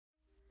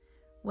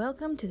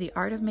Welcome to the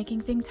Art of Making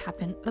Things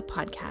Happen, the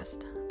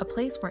podcast, a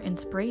place where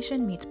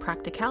inspiration meets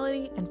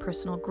practicality and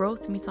personal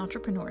growth meets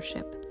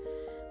entrepreneurship.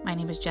 My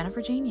name is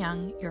Jennifer Jane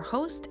Young, your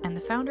host and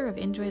the founder of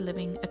Enjoy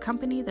Living, a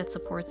company that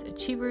supports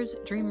achievers,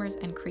 dreamers,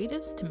 and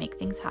creatives to make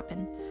things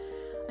happen.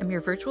 I'm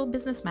your virtual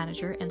business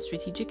manager and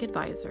strategic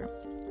advisor.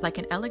 Like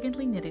an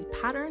elegantly knitted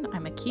pattern,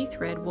 I'm a key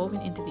thread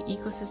woven into the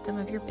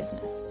ecosystem of your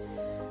business.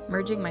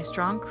 Merging my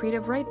strong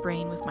creative right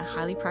brain with my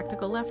highly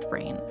practical left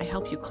brain, I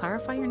help you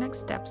clarify your next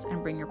steps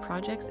and bring your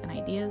projects and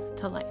ideas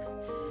to life.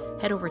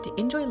 Head over to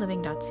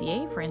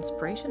enjoyliving.ca for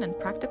inspiration and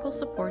practical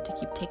support to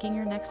keep taking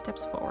your next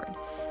steps forward.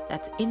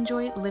 That's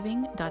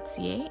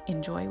enjoyliving.ca,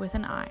 enjoy with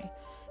an I.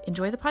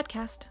 Enjoy the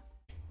podcast.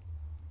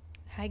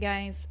 Hi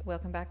guys,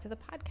 welcome back to the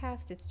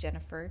podcast. It's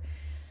Jennifer.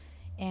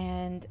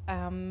 And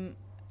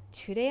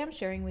today I'm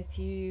sharing with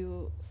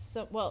you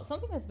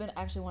something that's been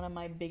actually one of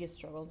my biggest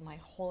struggles my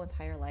whole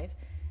entire life.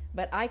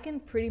 But I can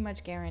pretty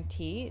much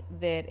guarantee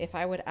that if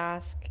I would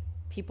ask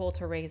people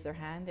to raise their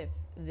hand if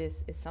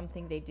this is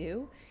something they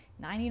do,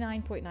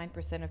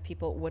 99.9% of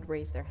people would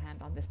raise their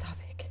hand on this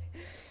topic.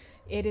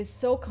 It is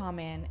so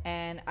common,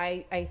 and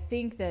I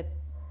think that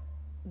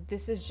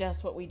this is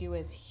just what we do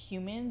as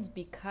humans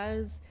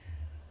because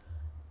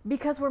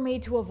we're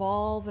made to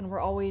evolve and we're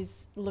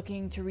always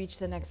looking to reach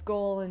the next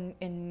goal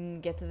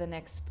and get to the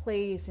next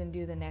place and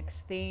do the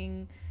next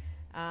thing.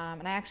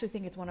 And I actually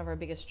think it's one of our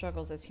biggest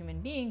struggles as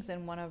human beings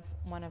and one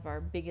of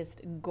our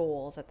biggest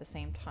goals at the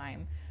same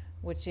time,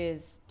 which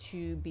is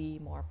to be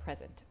more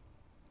present.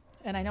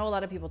 And I know a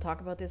lot of people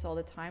talk about this all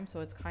the time,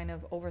 so it's kind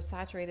of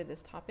oversaturated,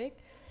 this topic.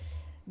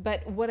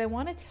 But what I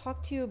want to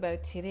talk to you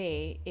about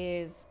today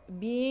is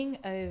being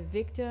a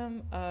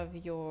victim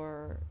of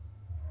your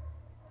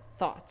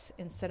thoughts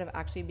instead of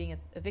actually being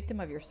a victim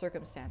of your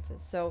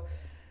circumstances. So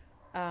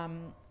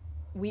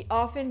we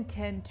often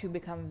tend to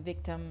become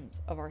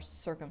victims of our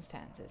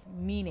circumstances,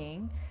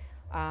 meaning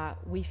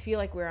we feel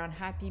like we're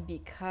unhappy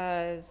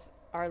because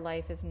our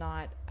life is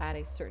not at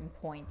a certain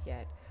point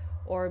yet,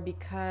 or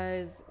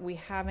because we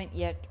haven't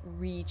yet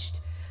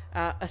reached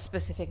a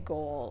specific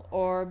goal,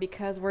 or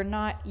because we're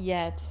not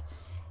yet,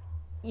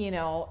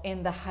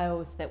 in the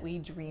house that we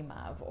dream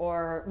of,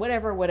 or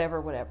whatever.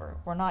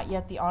 We're not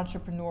yet the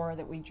entrepreneur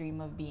that we dream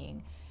of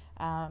being.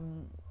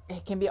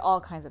 It can be all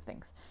kinds of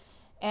things.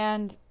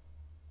 And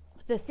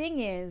the thing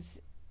is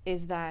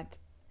that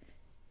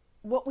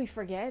what we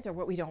forget or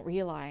what we don't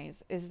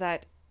realize is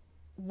that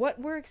what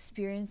we're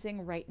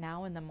experiencing right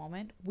now in the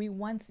moment, we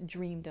once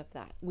dreamed of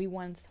that. We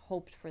once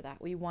hoped for that.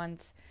 We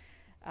once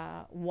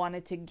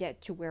wanted to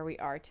get to where we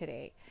are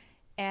today.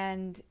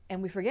 And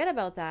we forget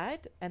about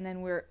that, and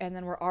then we're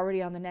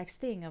already on the next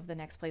thing of the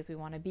next place we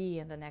want to be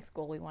and the next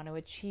goal we want to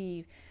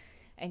achieve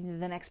and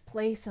the next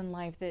place in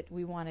life that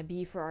we want to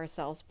be for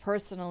ourselves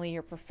personally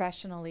or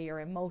professionally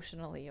or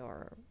emotionally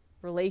or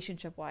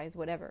relationship-wise,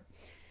 whatever.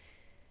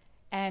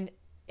 And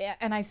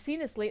I've seen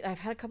this lately. I've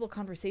had a couple of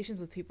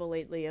conversations with people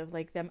lately of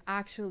like them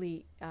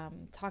actually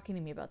talking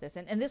to me about this.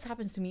 And this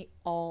happens to me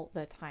all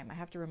the time. I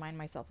have to remind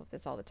myself of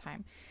this all the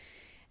time.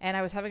 And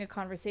I was having a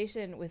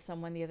conversation with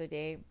someone the other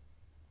day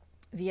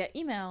via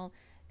email,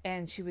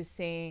 and she was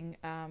saying,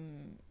 how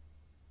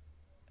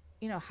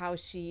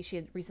she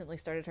had recently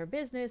started her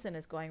business and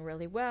is going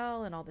really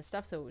well and all this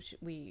stuff. So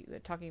we were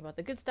talking about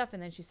the good stuff.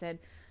 And then she said,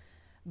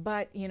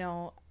 but,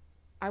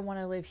 I want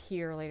to live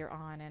here later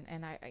on.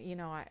 And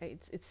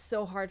it's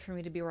so hard for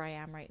me to be where I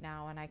am right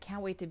now. And I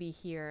can't wait to be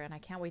here. And I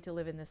can't wait to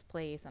live in this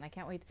place. And I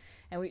can't wait.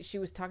 And she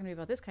was talking to me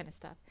about this kind of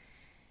stuff.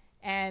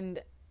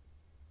 And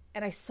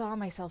I saw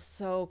myself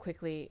so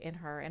quickly in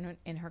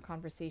her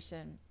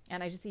conversation.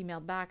 And I just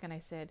emailed back and I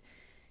said,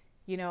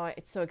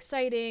 it's so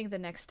exciting, the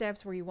next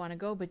steps, where you want to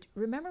go. But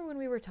remember when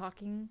we were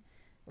talking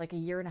like a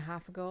year and a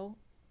half ago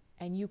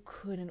and you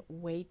couldn't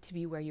wait to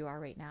be where you are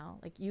right now?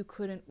 Like you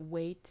couldn't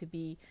wait to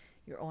be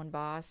your own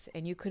boss,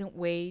 and you couldn't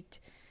wait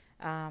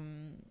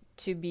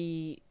to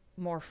be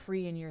more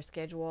free in your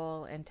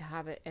schedule and to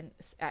have it. And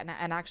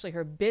actually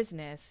her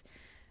business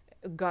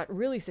got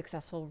really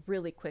successful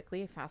really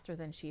quickly, faster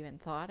than she even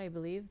thought, I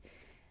believe.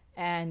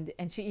 And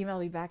she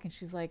emailed me back and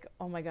she's like,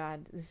 oh my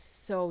God, this is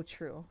so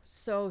true.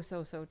 So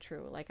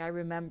true. Like I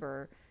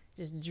remember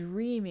just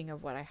dreaming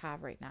of what I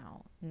have right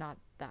now, not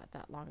that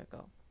long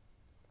ago.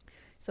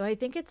 So I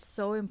think it's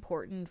so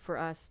important for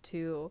us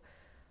to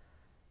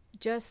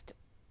just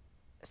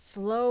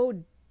slow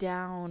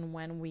down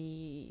when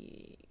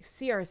we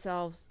see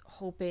ourselves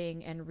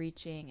hoping and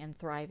reaching and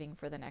thriving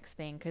for the next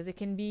thing. Because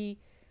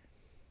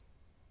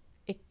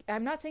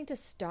I'm not saying to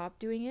stop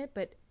doing it,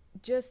 but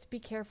just be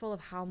careful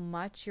of how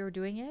much you're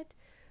doing it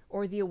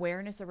or the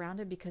awareness around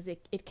it, because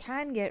it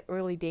can get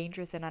really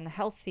dangerous and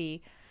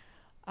unhealthy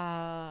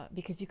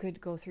because you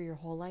could go through your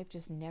whole life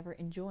just never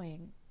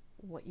enjoying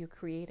what you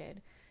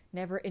created,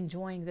 never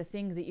enjoying the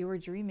thing that you were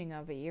dreaming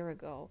of a year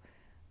ago.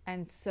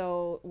 And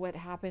so what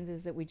happens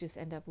is that we just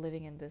end up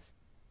living in this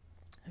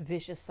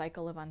vicious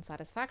cycle of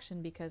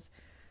unsatisfaction because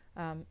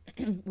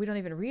we don't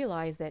even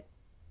realize that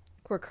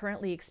we're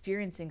currently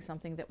experiencing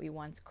something that we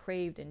once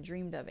craved and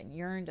dreamed of and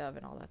yearned of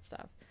and all that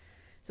stuff.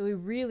 So we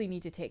really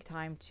need to take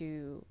time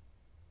to,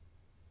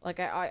 like,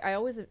 I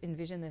always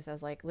envision this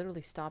as like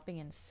literally stopping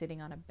and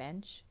sitting on a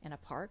bench in a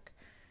park.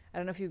 I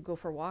don't know if you go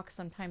for walks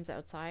sometimes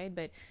outside,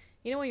 but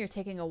you know, when you're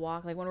taking a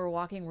walk, like when we're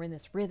walking, we're in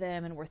this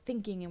rhythm and we're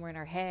thinking and we're in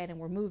our head and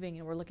we're moving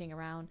and we're looking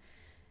around.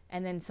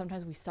 And then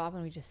sometimes we stop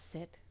and we just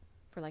sit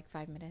for like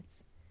 5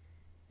 minutes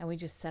and we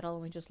just settle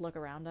and we just look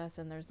around us.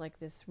 And there's like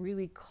this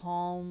really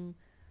calm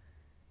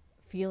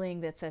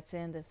feeling that sets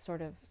in, this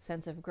sort of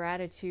sense of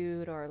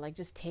gratitude, or like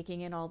just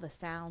taking in all the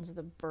sounds of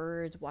the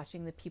birds,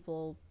 watching the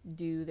people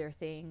do their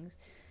things.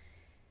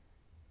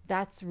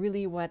 That's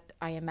really what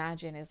I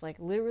imagine, is like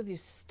literally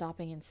just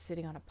stopping and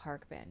sitting on a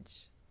park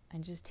bench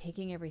and just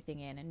taking everything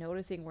in and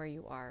noticing where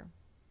you are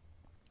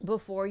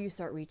before you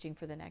start reaching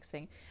for the next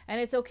thing.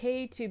 And it's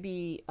okay to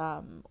be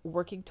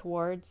working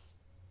towards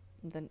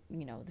the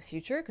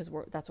future, because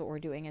that's what we're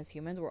doing as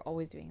humans. We're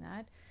always doing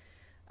that.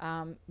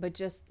 But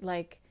just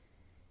like,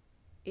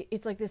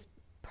 it's like this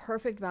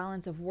perfect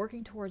balance of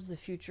working towards the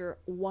future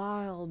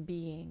while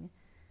being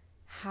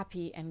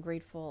happy and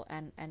grateful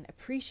and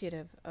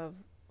appreciative of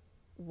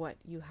what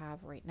you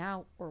have right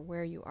now or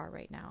where you are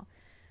right now.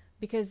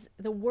 Because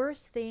the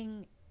worst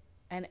thing,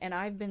 and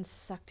I've been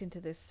sucked into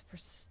this for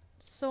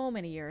so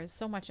many years,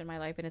 so much in my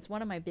life, and it's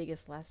one of my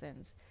biggest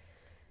lessons.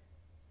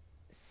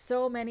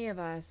 So many of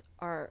us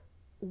are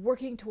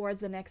working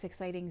towards the next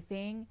exciting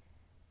thing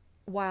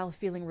while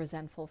feeling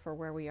resentful for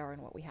where we are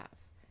and what we have.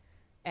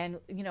 And,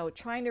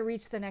 trying to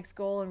reach the next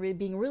goal and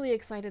being really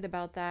excited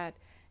about that,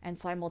 and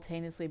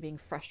simultaneously being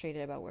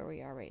frustrated about where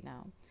we are right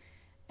now.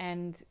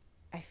 And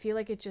I feel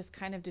like it just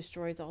kind of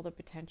destroys all the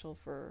potential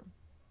for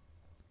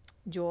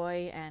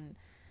joy and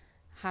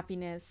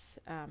happiness.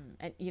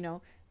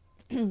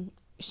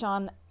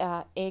 Sean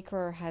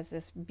Aker has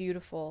this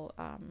beautiful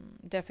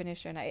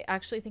definition. I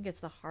actually think it's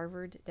the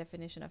Harvard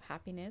definition of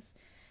happiness.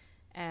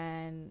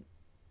 And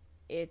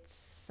it's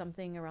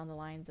something around the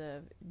lines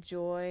of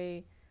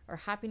joy, or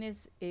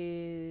happiness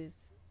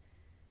is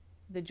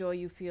the joy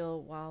you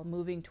feel while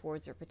moving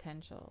towards your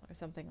potential, or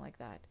something like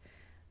that.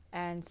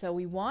 And so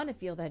we want to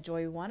feel that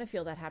joy, we want to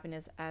feel that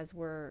happiness as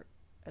we're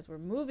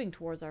moving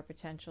towards our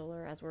potential,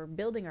 or as we're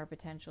building our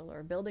potential,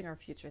 or building our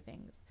future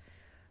things.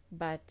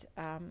 But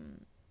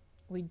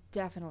we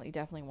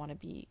definitely want to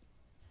be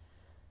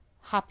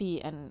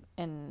happy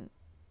and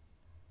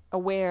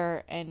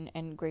aware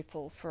and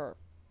grateful for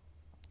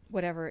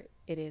whatever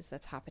it is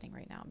that's happening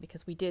right now,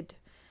 because we did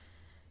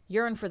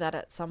yearn for that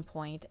at some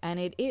point, and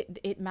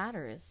it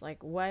matters. Like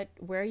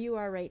where you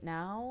are right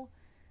now,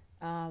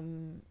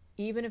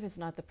 even if it's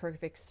not the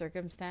perfect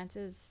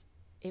circumstances,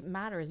 it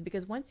matters,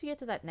 because once you get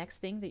to that next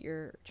thing that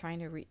you're trying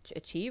to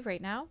achieve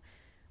right now,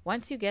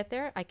 once you get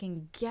there, I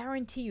can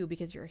guarantee you,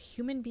 because you're a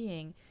human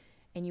being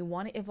and you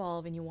want to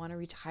evolve and you want to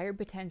reach higher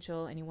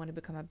potential and you want to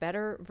become a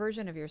better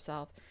version of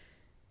yourself,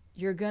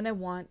 you're going to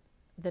want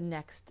the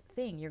next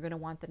thing. You're going to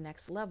want the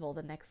next level,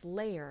 the next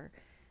layer.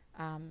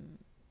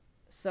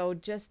 So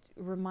just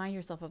remind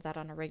yourself of that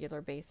on a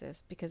regular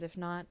basis, because if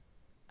not,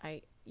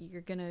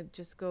 you're going to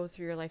just go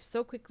through your life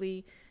so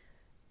quickly,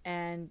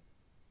 and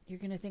you're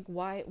going to think,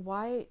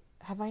 why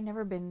have I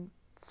never been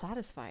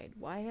satisfied?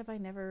 Why have I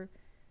never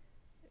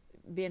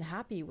been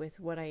happy with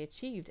what I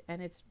achieved?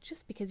 And it's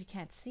just because you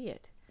can't see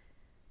it,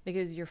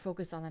 because you're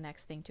focused on the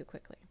next thing too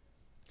quickly.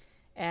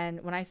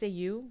 And when I say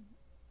you,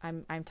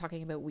 I'm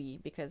talking about we,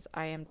 because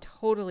I am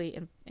totally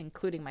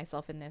including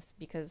myself in this,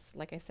 because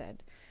like I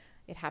said,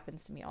 it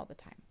happens to me all the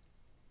time.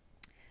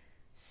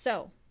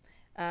 So,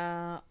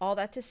 all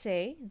that to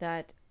say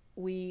that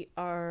we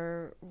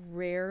are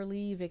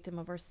rarely victim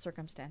of our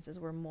circumstances.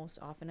 We're most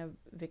often a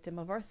victim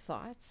of our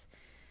thoughts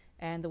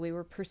and the way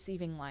we're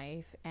perceiving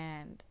life,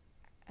 and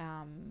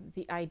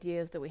the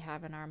ideas that we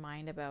have in our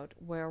mind about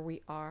where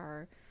we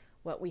are,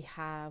 what we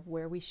have,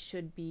 where we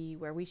should be,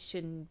 where we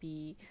shouldn't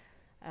be.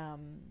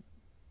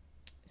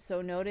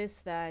 So notice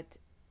that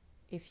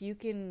if you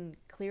can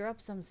clear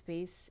up some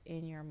space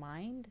in your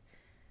mind,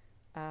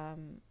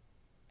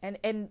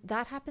 and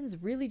that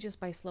happens really just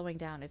by slowing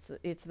down.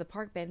 It's the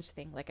park bench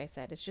thing. Like I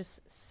said, it's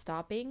just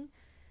stopping,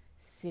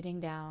 sitting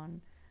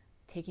down,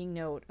 taking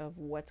note of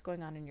what's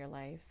going on in your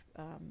life,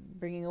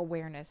 bringing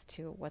awareness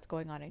to what's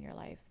going on in your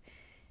life.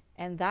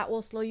 And that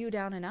will slow you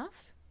down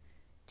enough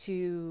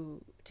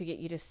to get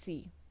you to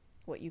see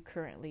what you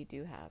currently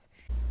do have.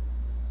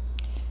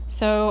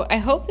 So I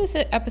hope this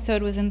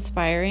episode was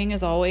inspiring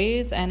as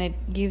always, and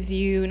it gives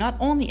you not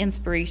only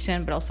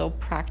inspiration, but also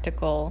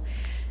practical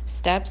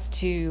steps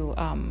to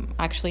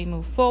actually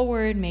move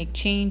forward, make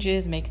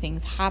changes, make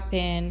things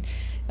happen,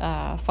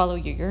 follow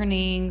your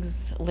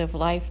yearnings, live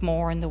life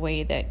more in the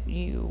way that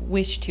you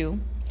wish to.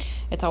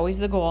 It's always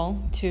the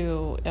goal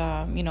to,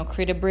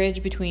 create a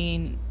bridge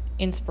between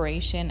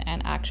inspiration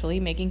and actually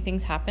making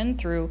things happen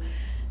through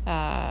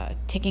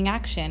taking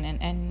action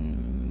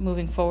and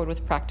moving forward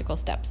with practical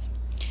steps.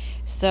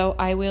 So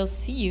I will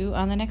see you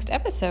on the next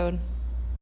episode.